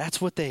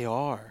 That's what they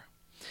are.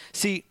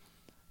 See,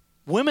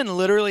 women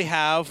literally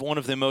have one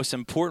of the most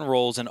important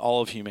roles in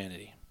all of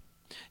humanity.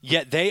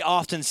 Yet they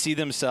often see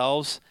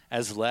themselves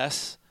as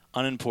less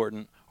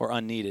unimportant or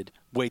unneeded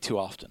way too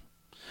often.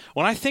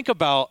 When I think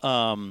about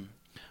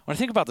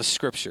the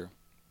scripture,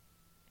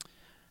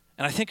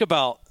 and I think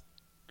about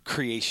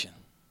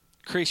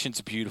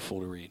creation's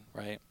beautiful to read,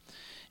 right?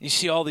 You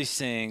see all these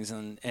things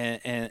and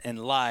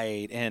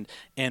light and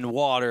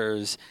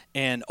waters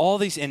and all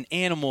these and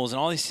animals and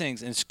all these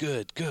things, and it's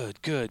good,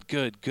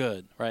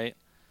 right?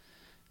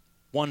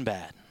 One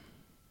bad.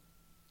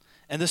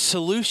 And the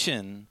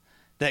solution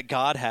that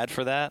God had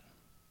for that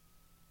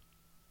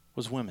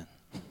was women.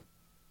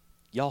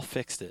 Y'all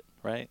fixed it,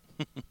 right?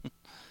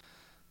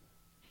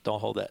 Don't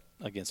hold that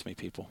against me,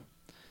 people.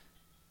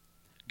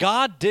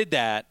 God did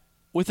that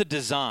with a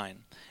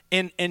design.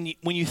 And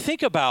when you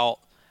think about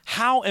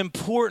how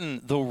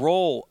important the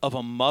role of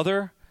a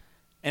mother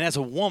and as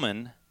a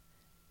woman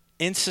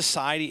in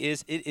society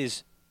is, it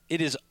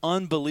is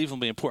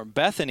unbelievably important.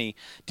 Bethany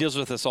deals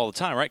with this all the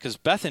time, right? Because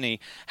Bethany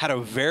had a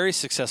very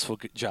successful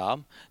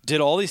job, did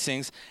all these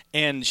things,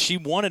 and she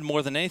wanted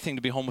more than anything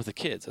to be home with the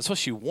kids. That's what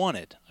she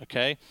wanted,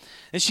 okay?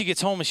 And she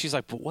gets home and she's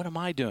like, but what am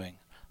I doing?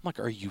 I'm like,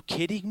 are you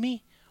kidding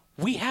me?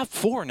 We have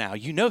 4 now.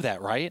 You know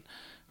that, right?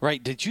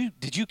 Right? Did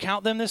you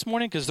count them this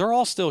morning? Because they're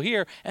all still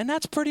here, and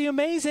that's pretty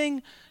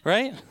amazing,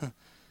 right?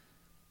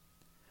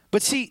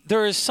 But see,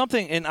 there is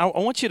something, and I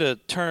want you to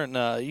turn,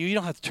 you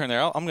don't have to turn there.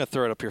 I'm going to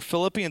throw it up here.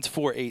 Philippians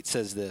 4:8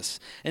 says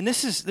this. And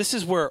this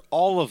is where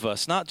all of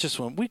us, not just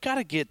one, we've got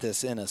to get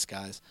this in us,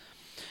 guys.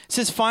 It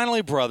says,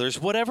 finally,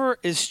 brothers, whatever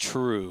is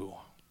true,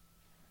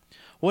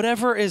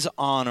 whatever is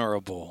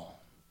honorable,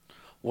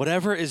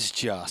 whatever is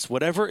just,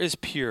 whatever is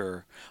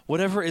pure,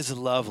 whatever is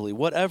lovely,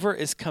 whatever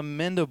is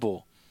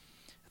commendable,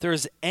 if there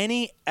is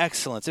any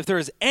excellence, if there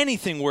is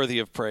anything worthy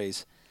of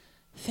praise,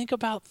 think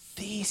about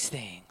these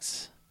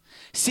things.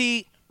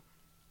 See,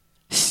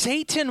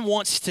 Satan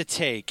wants to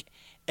take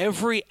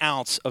every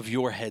ounce of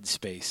your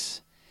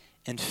headspace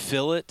and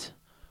fill it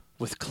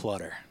with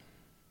clutter.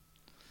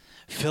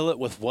 Fill it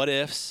with what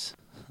ifs.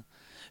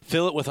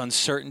 Fill it with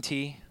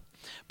uncertainty.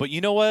 But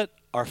you know what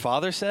our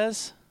Father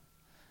says?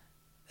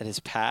 That his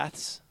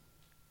paths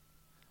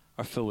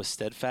are filled with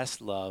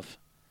steadfast love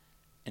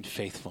and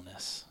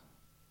faithfulness.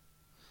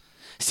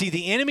 See,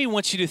 the enemy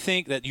wants you to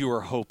think that you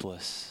are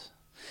hopeless.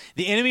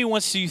 The enemy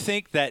wants you to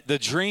think that the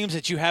dreams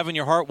that you have in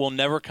your heart will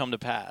never come to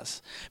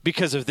pass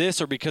because of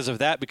this or because of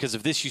that, because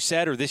of this you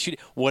said or this you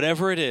did,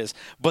 whatever it is.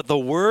 But the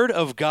word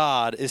of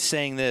God is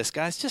saying this,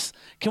 guys,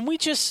 can we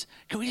just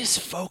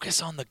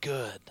focus on the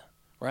good,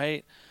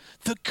 right?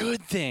 The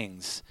good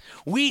things.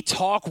 We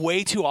talk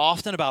way too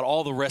often about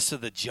all the rest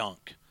of the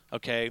junk.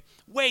 Okay,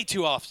 way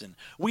too often.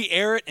 We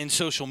air it in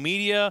social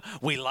media.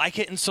 We like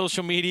it in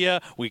social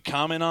media. We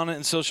comment on it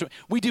in social.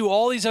 We do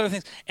all these other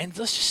things, and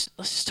let's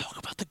just talk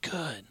about the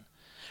good,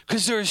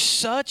 because there's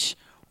such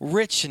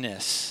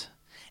richness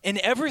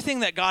in everything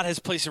that God has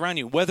placed around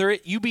you. Whether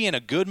you be in a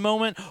good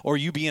moment or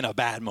you be in a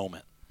bad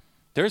moment,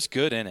 there's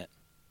good in it.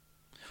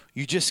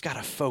 You just got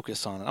to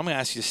focus on it. I'm going to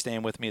ask you to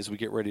stand with me as we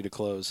get ready to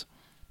close.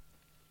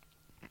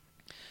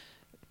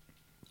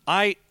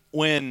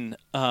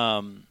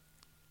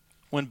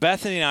 When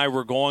Bethany and I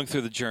were going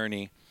through the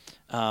journey,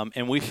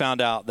 and we found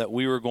out that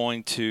we were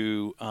going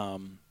to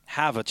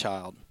have a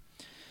child,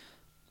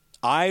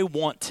 I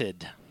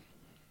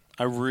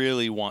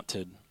really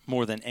wanted,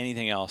 more than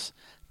anything else,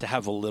 to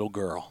have a little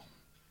girl.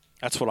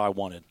 That's what I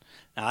wanted.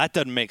 Now, that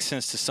doesn't make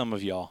sense to some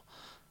of y'all,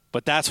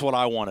 but that's what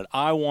I wanted.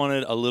 I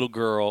wanted a little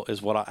girl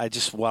is what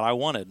I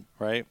wanted,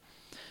 right?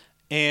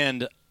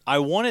 And I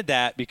wanted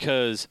that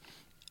because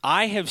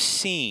I have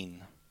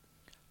seen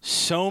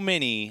so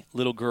many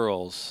little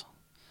girls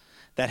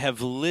that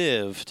have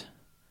lived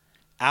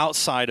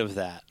outside of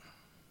that.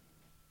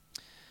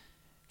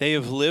 They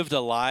have lived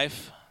a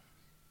life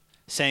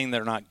saying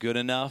they're not good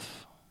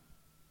enough,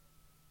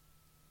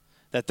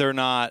 that they're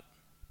not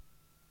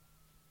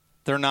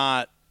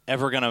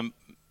ever going to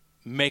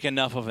make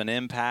enough of an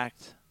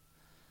impact,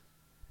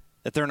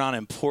 that they're not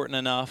important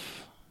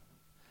enough,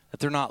 that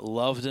they're not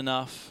loved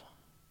enough.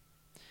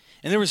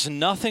 And there was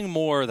nothing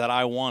more that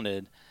I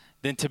wanted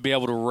than to be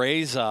able to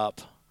raise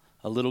up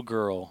a little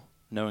girl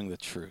knowing the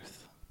truth.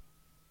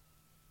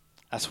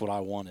 That's what I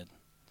wanted.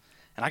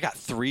 And I got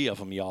 3 of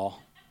them, y'all.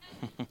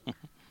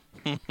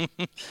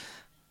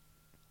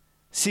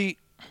 See,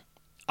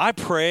 I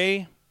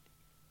pray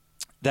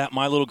that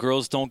my little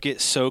girls don't get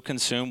so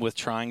consumed with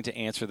trying to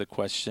answer the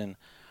question,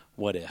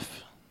 what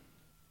if?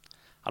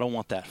 I don't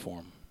want that for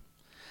them.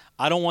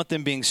 I don't want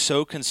them being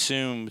so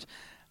consumed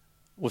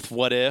with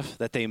what if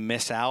that they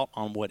miss out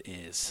on what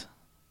is,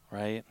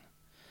 right?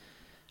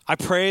 I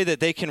pray that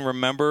they can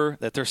remember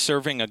that they're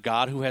serving a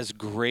God who has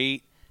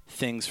great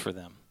things for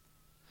them.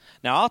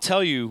 Now, I'll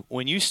tell you,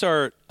 when you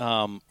start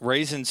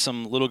raising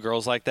some little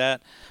girls like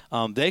that,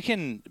 they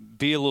can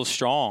be a little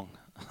strong.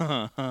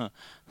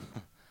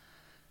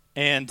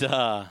 And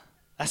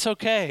that's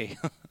okay.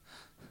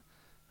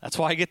 That's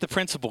why I get the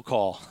principal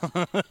call.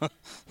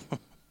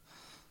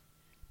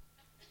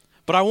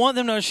 But I want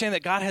them to understand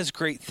that God has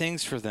great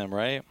things for them,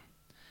 right?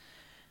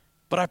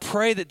 But I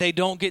pray that they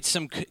don't get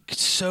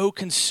so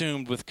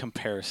consumed with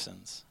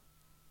comparisons.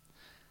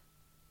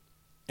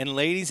 And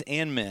ladies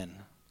and men,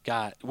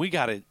 God, we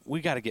gotta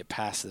get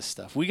past this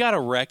stuff. We gotta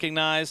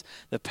recognize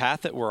the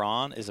path that we're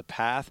on is a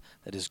path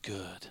that is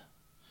good,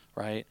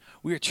 right?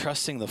 We are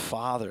trusting the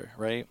Father,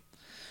 right?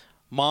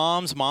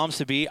 Moms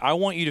to be. I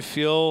want you to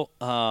feel,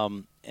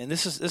 and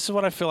this is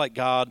what I feel like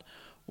God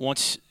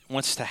wants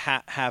to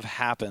have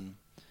happen,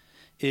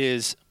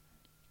 is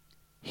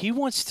He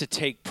wants to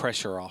take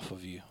pressure off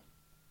of you.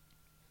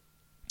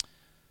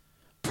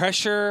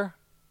 Pressure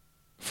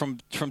from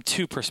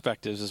 2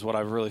 perspectives is what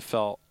I've really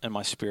felt in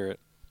my spirit.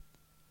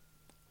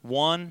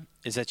 One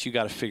is that you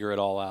got to figure it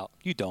all out.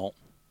 You don't.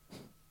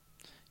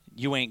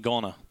 You ain't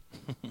gonna.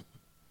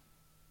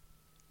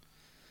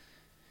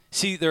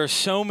 See, there are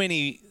so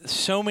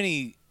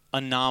many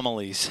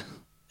anomalies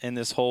in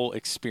this whole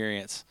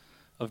experience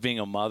of being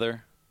a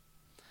mother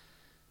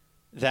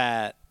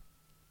that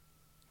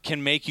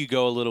can make you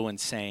go a little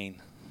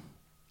insane.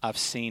 I've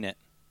seen it.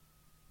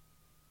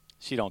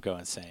 She don't go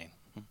insane.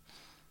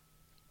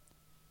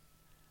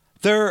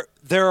 There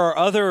are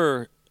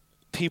other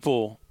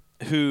people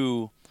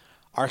who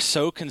are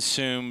so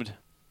consumed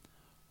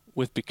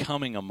with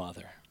becoming a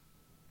mother.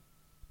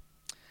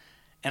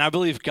 And I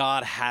believe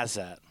God has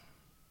that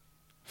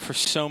for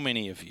so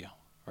many of you,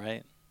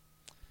 right?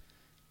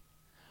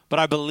 But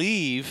I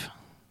believe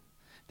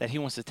that he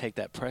wants to take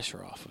that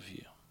pressure off of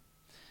you.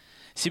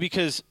 See,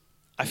 because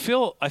I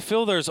feel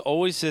there's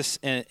always this,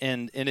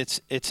 and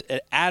it's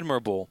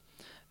admirable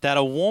that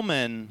a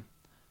woman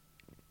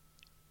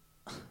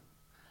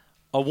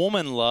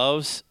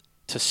loves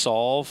to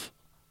solve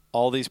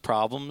all these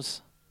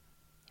problems,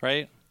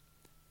 right?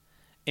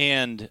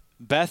 And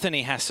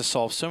Bethany has to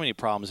solve so many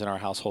problems in our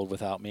household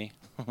without me.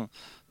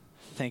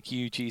 Thank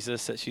you,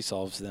 Jesus, that she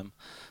solves them.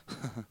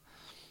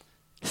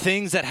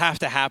 Things that have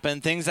to happen,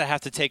 things that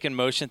have to take in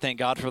motion. Thank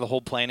God for the whole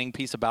planning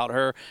piece about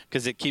her,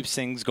 because it keeps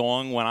things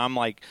going when I'm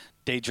like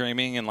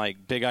daydreaming and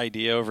like big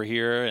idea over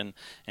here. And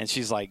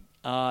she's like,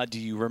 do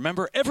you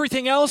remember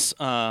everything else?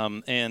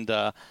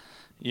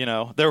 You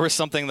know, there was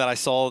something that I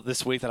saw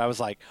this week that I was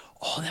like,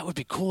 oh, that would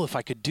be cool if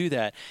I could do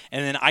that.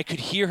 And then I could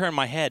hear her in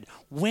my head,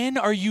 when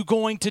are you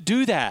going to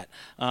do that?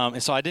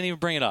 And so I didn't even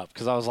bring it up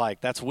because I was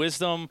like, that's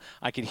wisdom.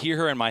 I can hear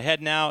her in my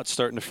head now. It's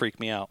starting to freak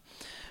me out.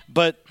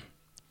 But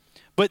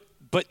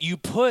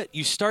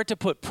you start to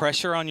put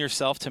pressure on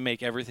yourself to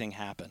make everything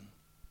happen,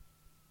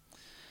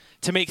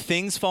 to make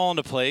things fall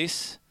into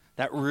place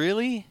that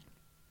really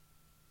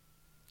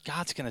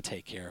God's going to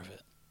take care of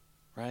it,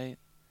 right?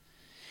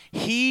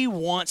 He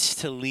wants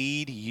to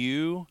lead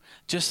you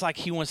just like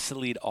he wants to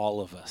lead all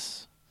of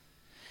us.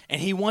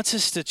 And he wants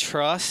us to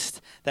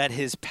trust that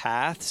his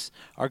paths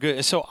are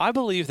good. So I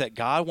believe that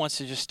God wants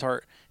to just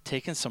start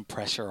taking some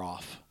pressure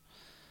off.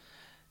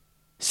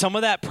 Some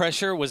of that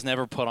pressure was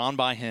never put on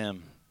by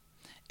him.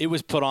 It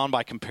was put on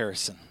by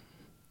comparison.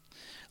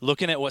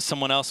 Looking at what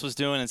someone else was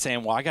doing and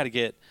saying, well, I got to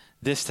get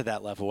this to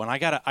that level, and I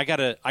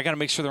gotta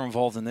make sure they're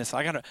involved in this.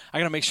 I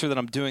gotta make sure that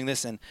I'm doing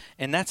this, and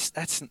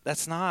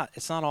it's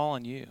not all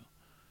on you.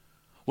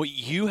 What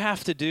you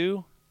have to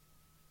do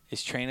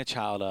is train a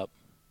child up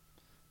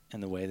in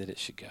the way that it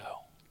should go,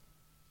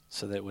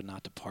 so that it would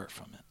not depart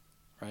from it.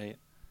 Right?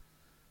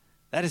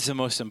 That is the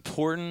most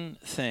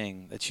important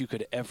thing that you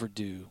could ever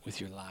do with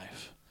your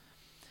life.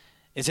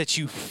 Is that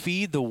you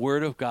feed the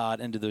Word of God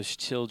into those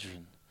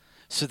children,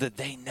 so that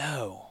they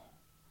know,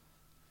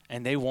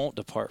 and they won't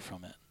depart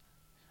from it.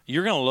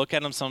 You're going to look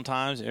at them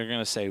sometimes and you're going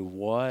to say,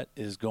 what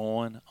is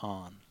going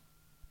on?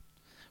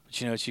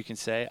 But you know what you can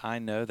say? I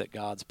know that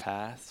God's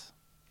paths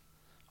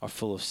are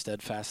full of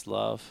steadfast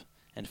love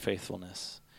and faithfulness.